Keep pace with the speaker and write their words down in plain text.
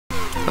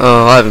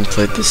Oh, I haven't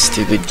played this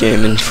stupid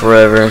game in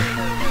forever.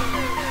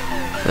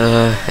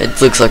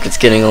 It looks like it's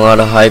getting a lot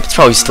of hype. It's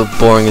probably still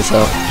boring as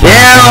hell.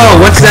 Yeah,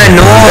 what's that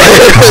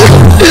noise?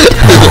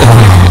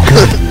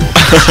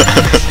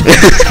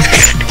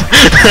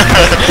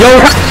 Yo,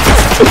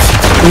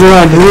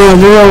 run!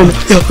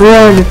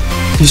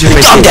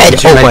 I'm dead!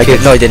 Oh my god,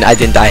 no I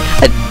didn't die.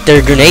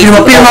 They're grenades.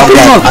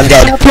 I'm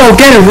dead. Yo,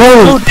 get it,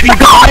 roll!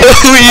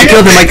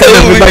 I killed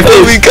him with my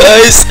face.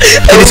 Guys!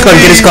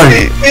 Get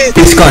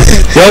his gun.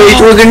 Yo, he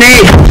threw a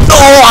grenade!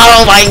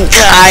 Oh my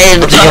god!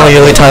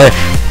 Yo, Tyler.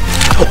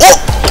 Oh!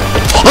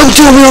 I'm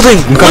dual wielding!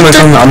 I'm coming.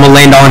 I'm gonna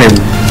land on him.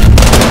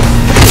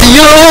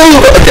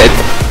 Yo! I'm dead.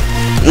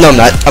 No, I'm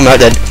not. I'm not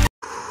dead.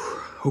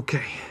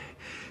 Okay,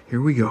 here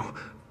we go.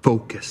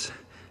 Focus.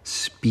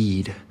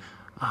 Speed.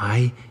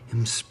 I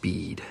am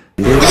speed.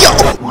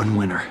 One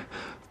winner.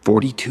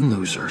 42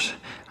 losers.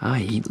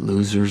 I eat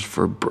losers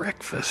for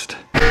breakfast.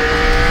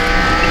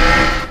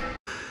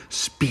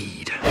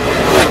 Speed.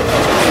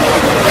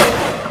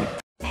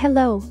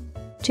 Hello.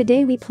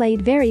 Today we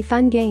played very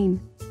fun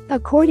game.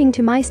 According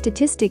to my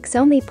statistics,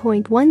 only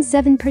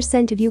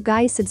 0.17% of you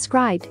guys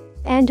subscribed.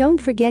 And don't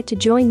forget to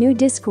join new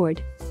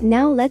Discord.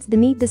 Now let's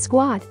meet the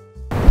squad.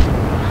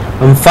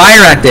 I'm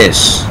fire at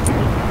this.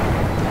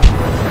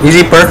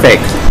 Easy,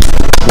 perfect.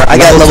 I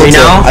got level 2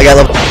 now. I got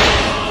level.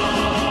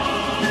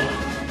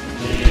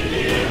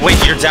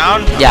 Wait, you're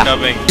down? Yeah.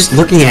 Just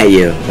looking at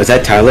you. Was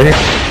that Tyler?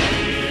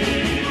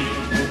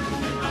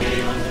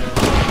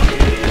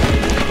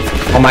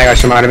 Oh my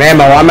gosh, I'm out of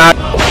ammo. I'm out.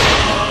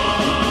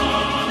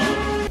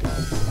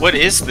 What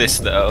is this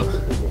though?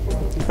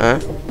 Huh?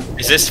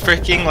 Is this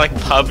freaking like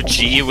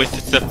PUBG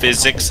with the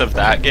physics of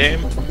that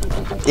game?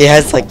 It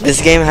has like,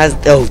 this game has,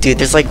 oh dude,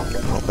 there's like,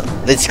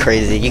 it's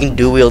crazy. You can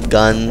dual wield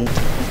guns.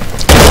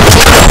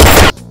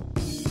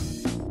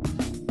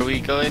 Are we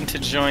going to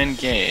join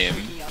game?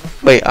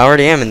 Wait, I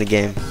already am in the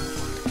game.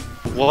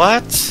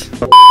 What?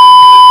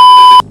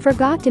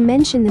 Forgot to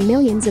mention the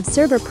millions of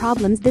server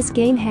problems this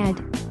game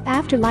had.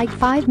 After like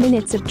 5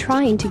 minutes of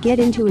trying to get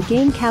into a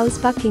game, cows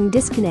fucking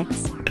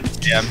disconnects.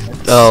 Yeah.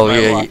 Oh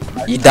yeah,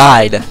 you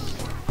died.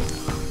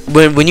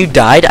 When you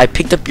died, I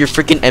picked up your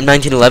freaking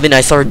M1911 and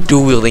I started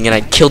dual wielding and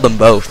I killed them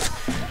both.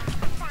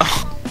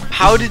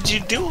 How did you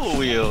dual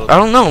wield? I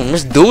don't know, I'm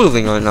just dual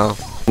wielding right now.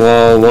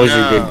 Whoa, what was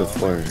your grade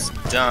before? It's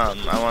dumb.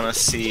 I want to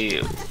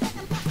see.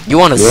 You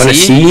wanna see?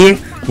 see?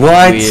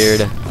 What?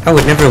 Weird. I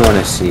would never want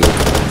to see.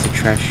 It's a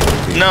trash show,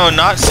 dude. No,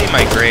 not see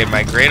my grade.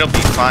 My grade will be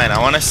fine. I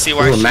want to see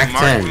why Ooh, she Mac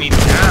marked 10. me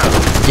down.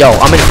 Yo,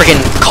 I'm in a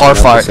freaking car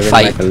fight.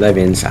 Like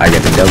 11s. I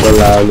got the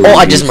double. Oh,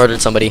 I just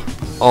murdered somebody.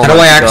 Oh How my do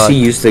I God. actually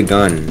use the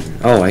gun?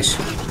 Oh, I see.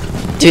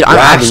 Dude, I'm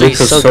wow, actually it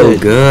looks so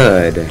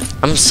good.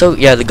 I'm so,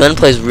 yeah, the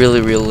gunplay is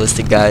really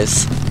realistic,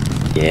 guys.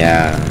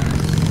 Yeah.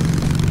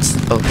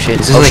 Oh shit.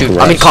 This is Oh like shoot, Rush.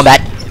 I'm in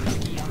combat.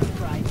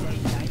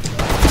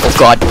 Oh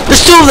god,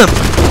 there's 2 of them!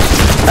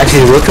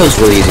 Actually, the Roko's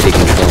really easy to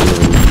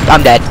control.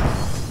 I'm dead.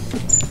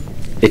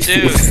 It's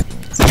Dude.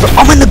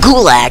 I'm in the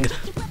gulag!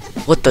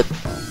 What the?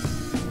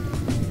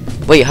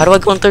 Wait, how do I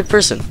go in 3rd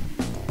person?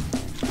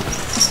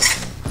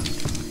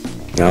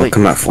 No, Wait.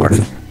 come out 4th.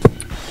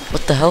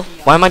 What the hell?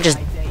 Why am I just...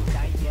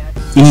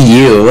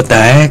 EU, what the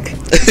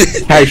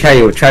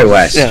heck? try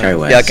West. Yeah, Try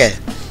West. yeah, okay.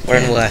 We're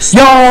in West.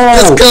 Yo!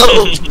 Let's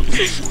go!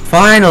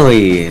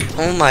 Finally!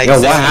 Oh my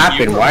Yo, god. what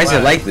happened? Why is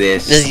it like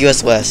this? This is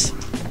US West.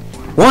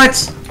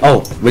 What?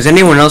 Oh, was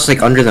anyone else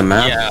like under the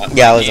map?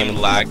 Yeah, I was game on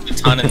the lagged a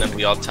ton and then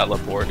we all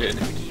teleported.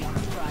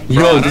 Yo,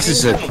 Bro, I this don't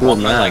is a even cool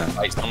wanna, map. like,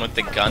 fight someone with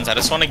the guns. I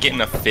just want to get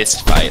in a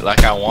fist fight.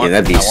 Like I want,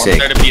 Yeah, that'd be I want sick.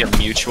 there to be a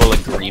mutual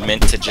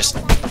agreement to just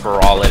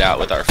brawl it out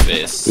with our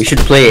fists. We should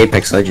play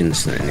Apex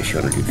Legends then if you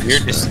want to do this.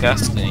 You're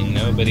disgusting.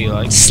 Nobody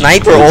likes.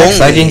 Sniper Apex only.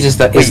 Legends is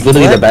Wait,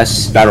 literally what? the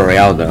best battle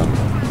royale though.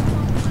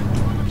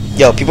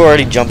 Yo, people are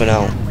already jumping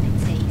out.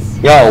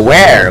 Yo,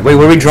 where? Wait,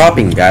 where are we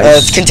dropping, guys?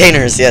 It's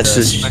containers, yes.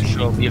 This is-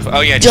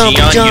 Oh yeah, Jump,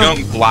 Gion, jump.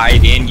 you don't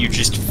glide in. You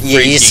just. Yeah,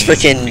 you just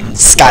freaking Oh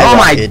skyrocket.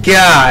 my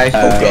god!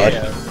 Oh god.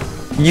 Yeah.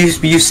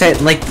 You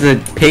set like the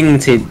ping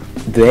to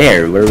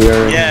there where we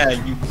are. Yeah,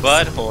 you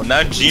butthole.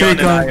 Now Gion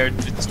and I are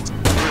just...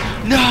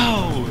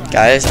 No!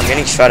 Guys, I'm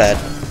getting shot at.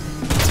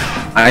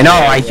 I know,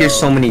 I hear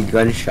so many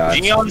gunshots.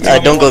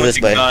 Gion, Don't go this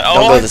way.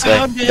 Don't go this way.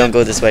 Don't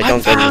go this way.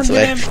 Don't go this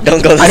way.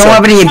 Don't go this way. I don't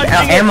have any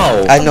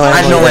ammo. I know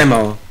I have no either.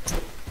 ammo.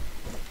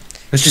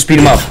 Let's just beat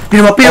him up. Beat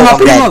him up, beat him Oh, up,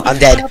 beat him up! I'm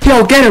dead.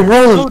 Yo, get him,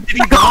 roll him!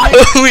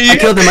 I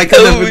killed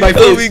him with my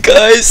face.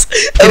 Guys.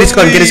 Get his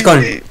gun, get his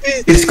gun.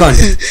 Get his gun.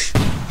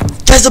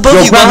 Guys, above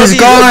Yo, you, grab above his you,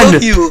 gun.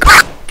 above you.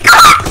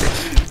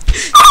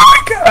 Oh my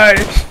god.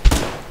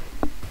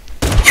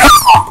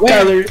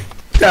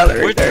 Tyler,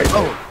 right there.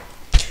 Oh,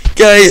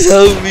 Guys,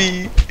 help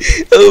me.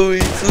 Help me,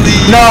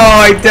 please. No,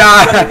 I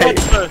died.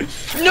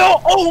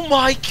 no! Oh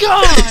my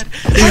god!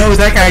 Yo,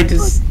 that guy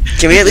just...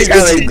 Can we at least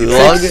go to the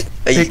gulag?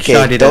 Okay,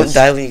 shot don't us.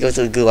 die when you go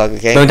to the gulag,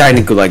 okay? Don't die in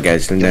the gulag,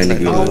 guys. Don't die in the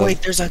gulag. Oh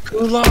wait, there's a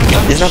gulag.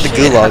 It's not the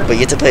gulag, but you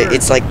have to play.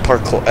 It's like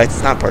parkour.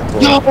 It's not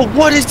parkour. No,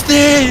 what is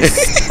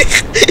this?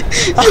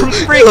 I'm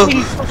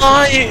freaking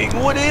flying.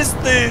 What is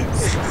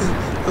this?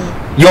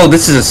 Yo,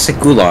 this is a sick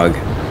gulag.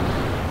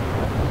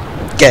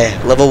 Okay,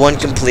 level 1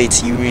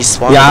 complete. You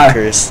respawn Yeah. with a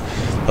curse.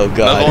 Oh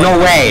god. No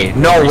way.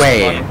 No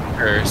way.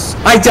 Curse.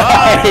 I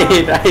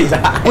died. I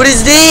died. What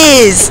is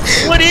this?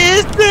 What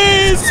is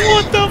this?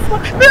 What the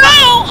fuck?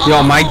 No!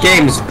 Yo, my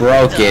game's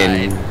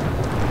broken.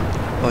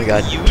 Oh my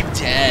god. You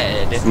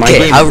dead. My Okay,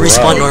 game I'll broke.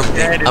 respawn normally.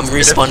 Dead I'm instead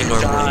of respawning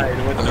normally. died.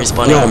 What I'm the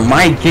respawning Yo, normally.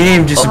 my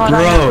game just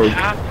broke.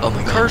 Oh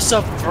my god. Curse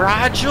of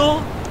fragile?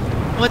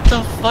 What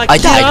the fuck? I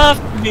Get died. off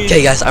me.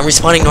 Okay guys, I'm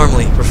respawning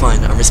normally. We're fine.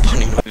 I'm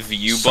respawning normally.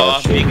 View So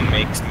bombing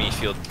makes me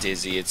feel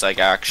dizzy. It's like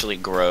actually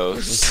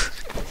gross.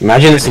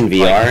 Imagine this in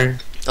VR.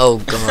 Oh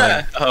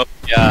god. Oh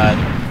god.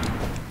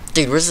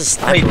 Dude, where's the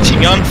Wait, sniper?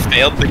 Jion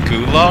failed the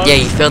gulag? Yeah,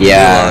 you failed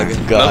Yeah. the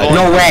gulag. God.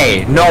 No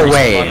way. No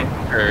way.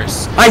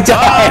 Curse. I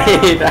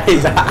died. I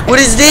died. What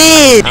is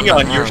this?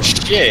 Jion, your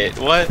shit.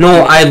 What?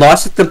 No, I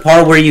lost at the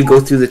part where you go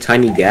through the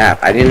tiny gap.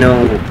 I didn't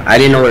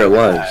know where it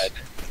was.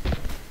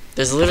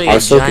 There's literally I a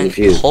was so giant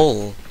confused.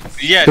 hole.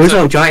 Yeah, There was it's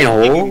no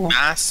giant big, hole.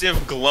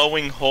 massive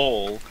glowing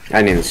hole.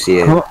 I didn't see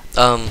it.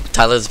 Tyler,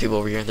 there's people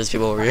over here. There's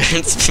people over here.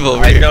 There's people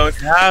over I here. don't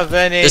have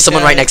any. There's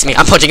someone right next to me.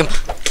 I'm punching him.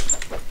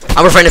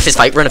 I'm referring to fist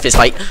fight. We're in a fist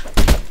fight.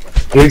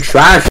 You're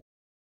trash.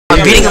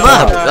 I'm beating him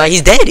up.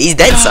 He's dead. He's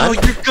dead, Oh, son.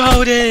 you're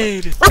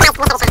goated.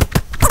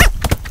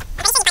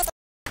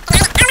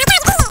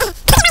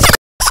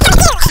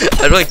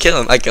 I don't kill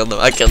him. I killed him.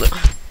 I killed him.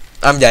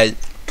 I'm dead.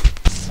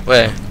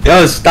 Where?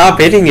 Yo, stop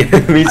hitting him.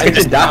 He's I gonna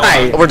just know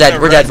die. Oh, we're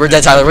dead. We're dead. We're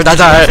dead, Tyler. We're dead,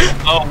 Tyler.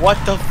 Oh,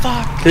 what the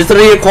fuck? There's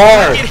literally a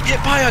car. Get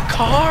hit by a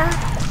car?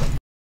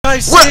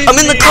 Guys, What? save I'm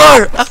in the me.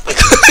 car.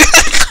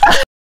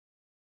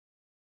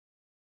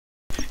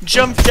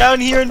 Jump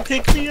down here and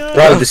pick me up.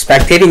 Bro, the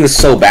spectating is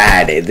so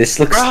bad. This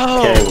looks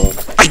Bro. terrible.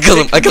 I killed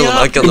him. I killed him.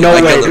 I killed him. No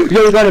I way. killed him.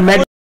 You got a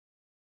med.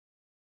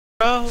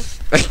 Bro.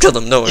 I killed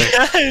him. No way.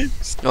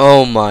 Yes.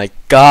 Oh my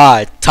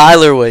god.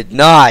 Tyler would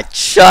not.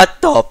 Shut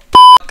the f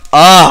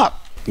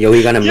up. Yo,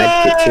 he got a med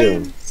kit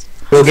too.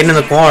 Bro, get in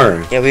the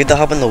car. Yeah, we have to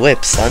hop in the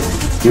whip, son.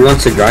 He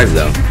wants to drive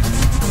though.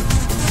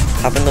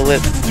 Hop in the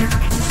whip.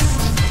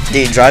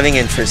 Dude, driving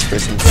in first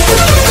person.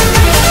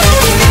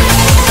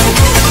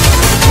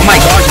 Oh my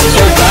gosh, it's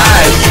so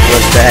fast.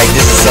 What the heck?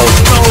 This is so.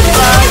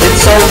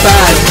 It's so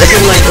fast. This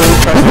is like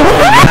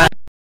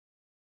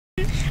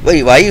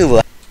Wait, why you?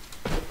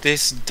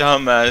 This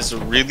dumbass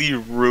really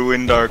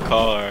ruined our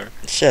car.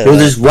 Shut Yo, up.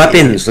 there's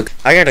weapons. Look.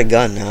 I got a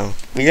gun now.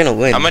 We're gonna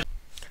win. I'm a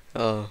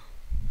Oh.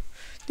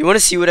 Do you want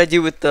to see what I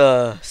do with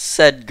the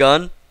said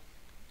gun?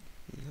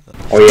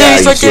 Oh yeah, There,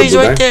 he's you right see there. a He's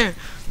blue right guy?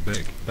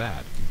 there.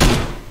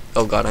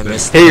 Oh god, I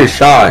missed. Hey, your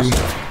shot.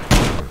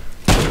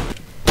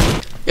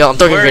 Yo, I'm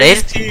throwing a Where grenade.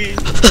 is he?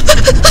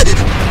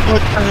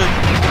 What the?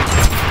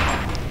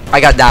 I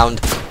got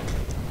downed.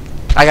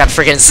 I got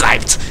freaking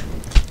sniped.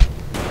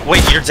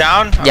 Wait, you're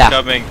down? I'm Yeah.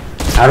 coming.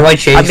 How do I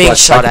change I'm being to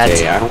shot at.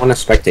 spectate? I don't want to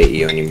spectate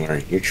you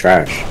anymore. You're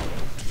trash.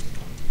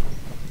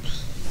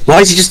 Why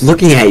is he just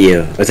looking at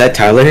you? Was that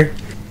Tyler?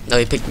 No,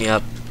 he picked me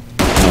up.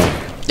 Oh.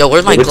 Yo,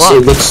 where's my It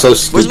glove? looks so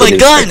stupid. my in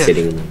gun?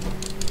 spectating.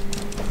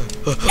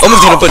 I'm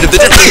gonna put it.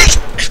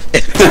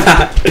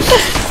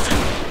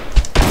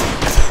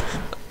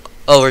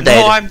 Oh, we're dead.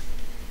 No, I'm.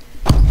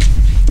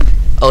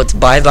 Oh, it's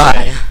bye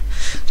bye.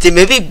 Dude,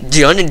 maybe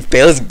John and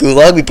Bale's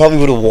gulag, we probably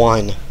would have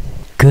won.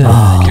 Good.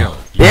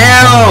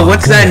 Ew,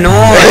 what's that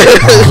noise?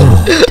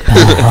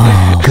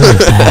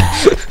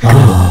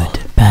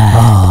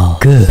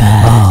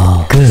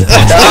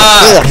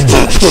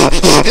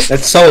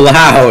 That's so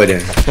loud.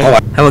 Oh,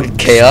 how about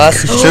Chaos.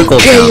 Circle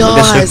Town. Look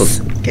at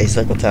Circle. Okay,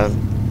 Circle Town.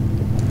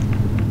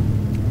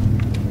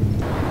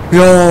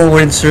 Yo,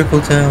 we're in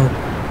Circle Town.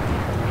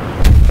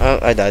 Oh,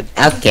 I died.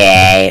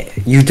 Okay.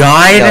 You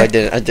died? No, I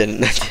didn't. I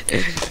didn't.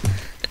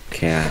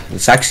 Okay,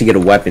 let's actually get a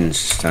weapons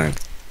this time.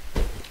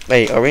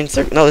 Wait, are we in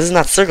Circle? No, this is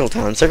not Circle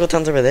Town. Circle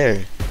Town's over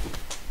there.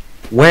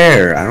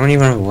 Where? I don't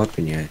even have a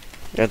weapon yet.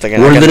 That's like,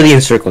 We're literally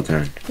in Circle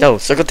Town. No,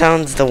 Circle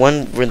Town's the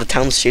one where the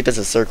town's shaped as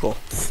a circle.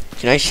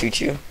 Can I shoot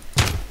you?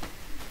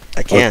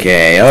 I can't.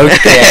 Okay,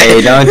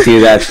 okay, don't do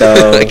that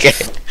though. Okay.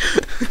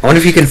 I wonder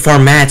if you can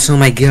farm mats. Oh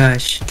my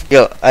gosh.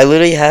 Yo, I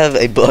literally have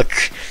a book.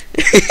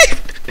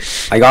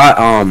 I got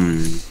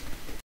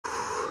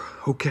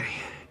Okay,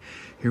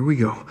 here we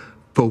go.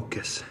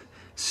 Focus.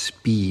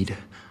 Speed.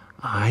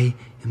 I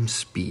am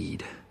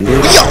speed.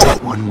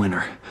 One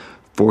winner.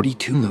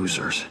 42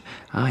 losers.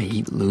 I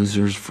eat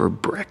losers for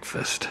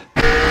breakfast.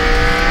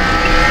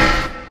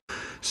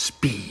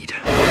 Speed.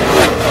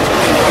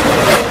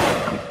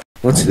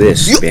 What's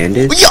this?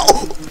 Bandit? Yo!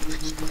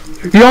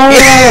 Yo!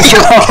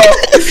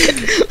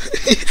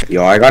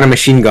 Yo, I got a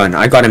machine gun.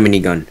 I got a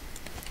minigun.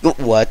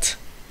 What?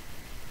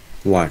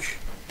 Watch.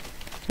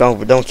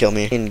 Don't kill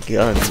me. In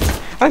guns.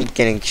 I'm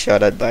getting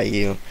shot at by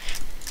you.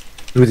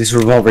 Ooh, this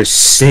revolver's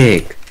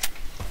sick.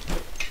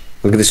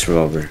 Look at this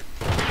revolver.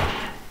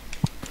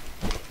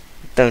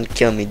 Don't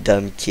kill me,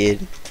 dumb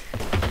kid.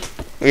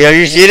 Yo,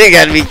 you're shooting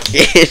at me,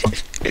 kid.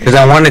 Because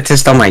I want to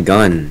test out my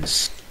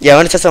guns. Yeah, I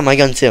want to test out my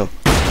gun too.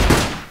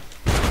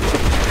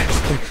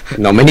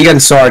 No,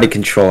 minigun's so hard to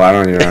control. I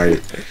don't even know how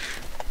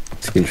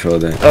to control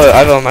that. Oh,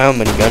 I have my own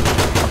minigun.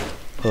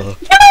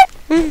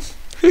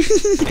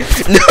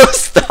 No,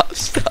 stop,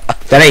 stop.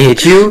 Did I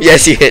hit you?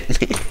 Yes, you hit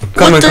me.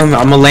 Come on, come on.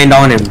 I'm gonna land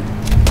on him.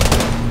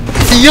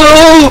 Yo!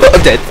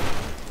 I'm dead.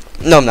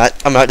 No, I'm not.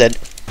 I'm not dead.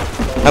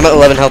 I'm at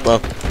 11 health though.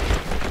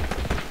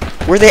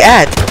 Where they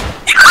at?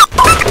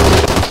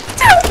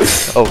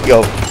 Oh,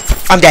 yo.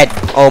 I'm dead.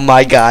 Oh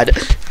my god.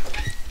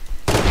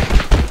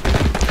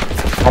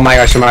 Oh my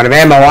gosh, I'm out of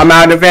ammo. I'm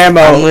out of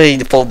ammo. I'm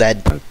literally full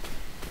dead.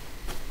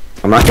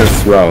 I'm not gonna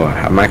throw.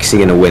 I'm actually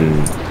gonna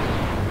win.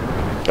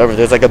 Over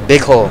there's like a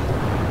big hole.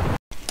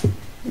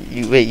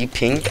 You wait, you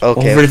pink?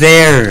 Okay. Over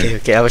there. Okay,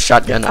 okay, I have a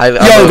shotgun.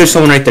 Yo, there's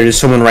someone right there. There's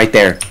someone right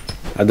there.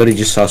 I literally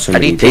just saw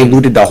somebody. They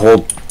looted the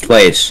whole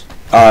place.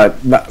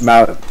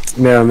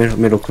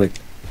 Middle click.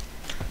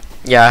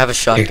 Yeah, I have a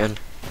shotgun.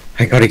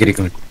 I gotta get a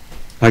gun.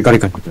 I got a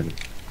gun.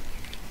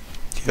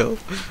 Yo,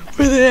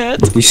 where they at?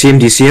 Do you see him?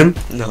 Do you see him?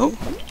 No.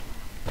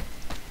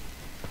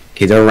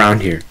 Okay, they're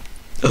around here.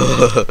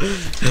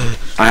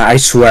 I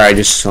swear I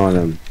just saw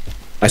them.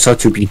 I saw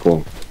 2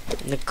 people.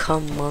 The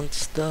cum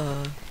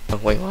monster. Oh,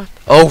 wait, what?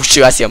 Oh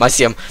shoot, I see him. I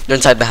see him. They're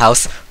inside the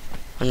house.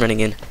 I'm running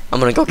in. I'm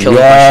gonna go kill him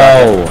with my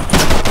shotgun.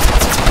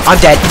 I'm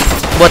dead.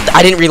 What?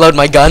 I didn't reload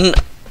my gun.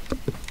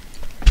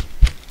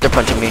 They're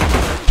punching me.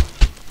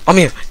 On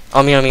me.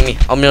 On me.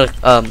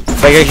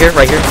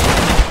 Right here.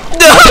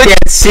 No! I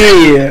can't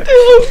see.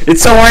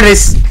 It's so hard to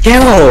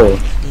kill.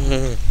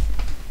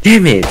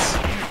 Damn it.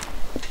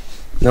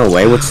 No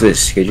way. What's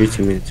this? Schedule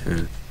 2 minutes.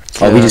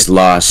 Oh, we just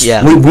lost.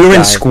 Yeah. We were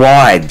in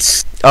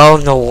squads.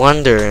 Oh, no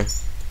wonder.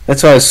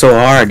 That's why it's so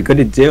hard. Go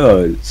to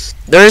duos.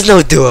 There is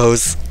no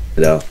duos.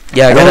 No.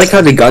 Yeah, I don't like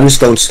how the guns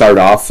don't start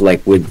off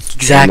like with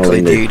exactly, ammo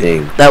in their dude.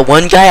 thing. That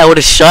one guy, I would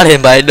have shot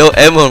him, but I had no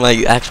ammo on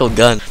my actual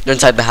gun. They're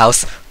inside the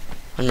house.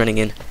 I'm running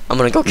in. I'm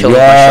gonna go kill him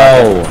with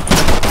my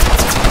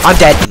shotgun. I'm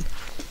dead.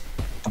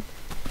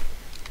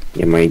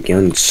 Yeah, my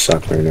guns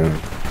suck right now.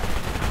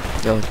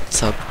 Yo,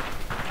 what's up?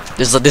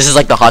 This is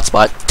like the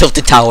hotspot.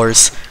 Tilted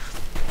towers.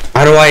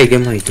 How do I get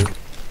my gun?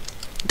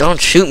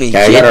 Don't shoot me,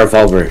 Yeah, kid. I got a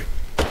revolver.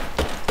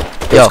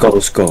 Yo.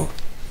 Let's go.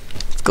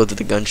 Let's go to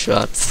the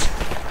gunshots.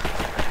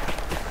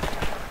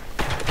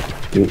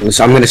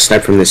 So I'm gonna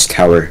snipe from this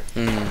tower.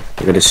 Hmm.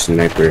 I got a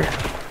sniper.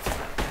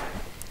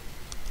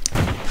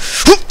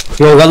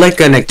 Yo, I got like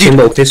an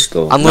akimbo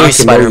pistol. I'm literally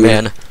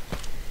Spider-Man.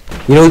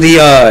 You know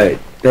the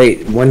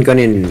one gun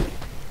in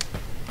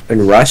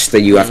Rush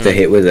that you have to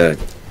hit with a.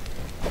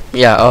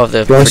 Yeah. Oh,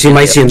 the. You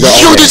might see him.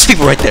 Yo, there's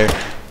people right there.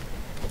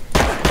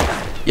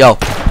 Yo.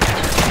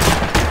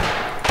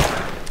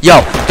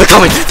 Yo, they're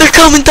coming. They're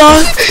coming,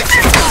 dog.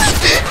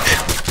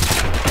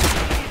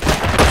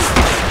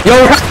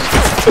 Yo,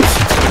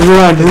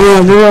 run!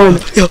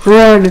 Yo.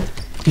 Run!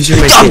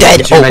 I'm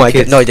dead. Oh my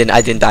god. No, I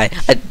didn't die.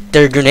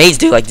 They're grenades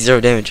do like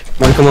 0 damage.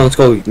 Come on, let's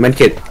go.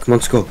 Medkit. Come on,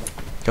 let's go.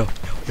 Yo.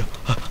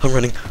 I'm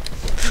running.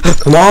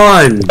 Come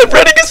on. I'm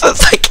running as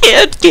fast as I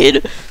can,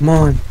 kid. Come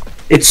on.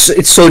 It's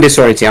so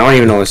disorienting. I don't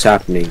even know what's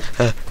happening.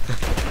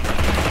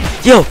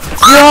 Yo,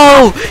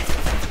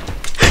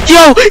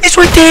 it's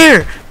right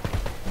there.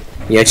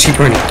 Yeah, keep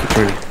running.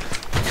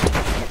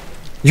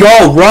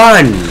 Yo,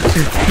 run!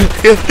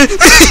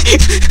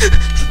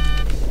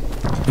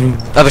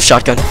 I have a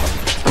shotgun. I'm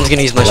just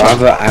gonna use my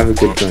shotgun. I have a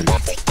good gun.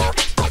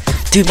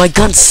 Dude, my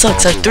gun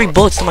sucks. I have 3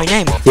 bullets to my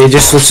name. Yeah,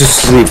 let's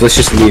just leave. Let's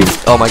just leave.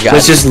 Oh my god.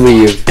 Let's just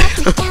leave.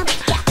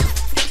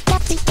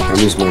 I'm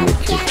just my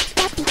kid.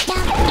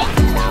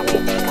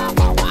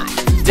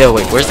 Yo,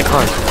 wait, where's the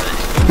car?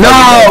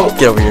 No!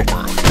 Get over here.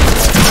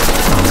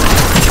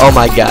 Oh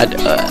my god.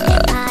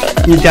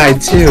 You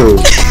died too.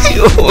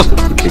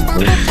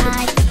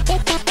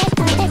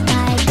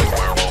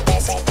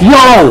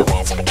 Whoa!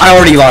 I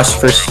already lost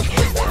first.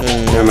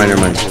 Never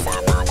mind.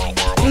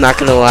 I'm not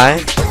gonna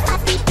lie.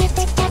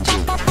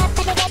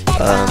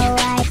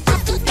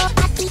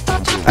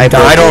 I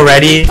died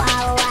already.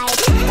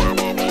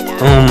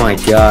 Oh my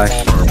gosh.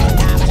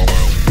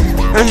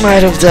 I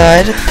might have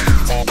died.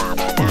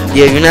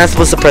 Yeah, you're not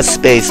supposed to press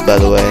space, by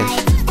the way.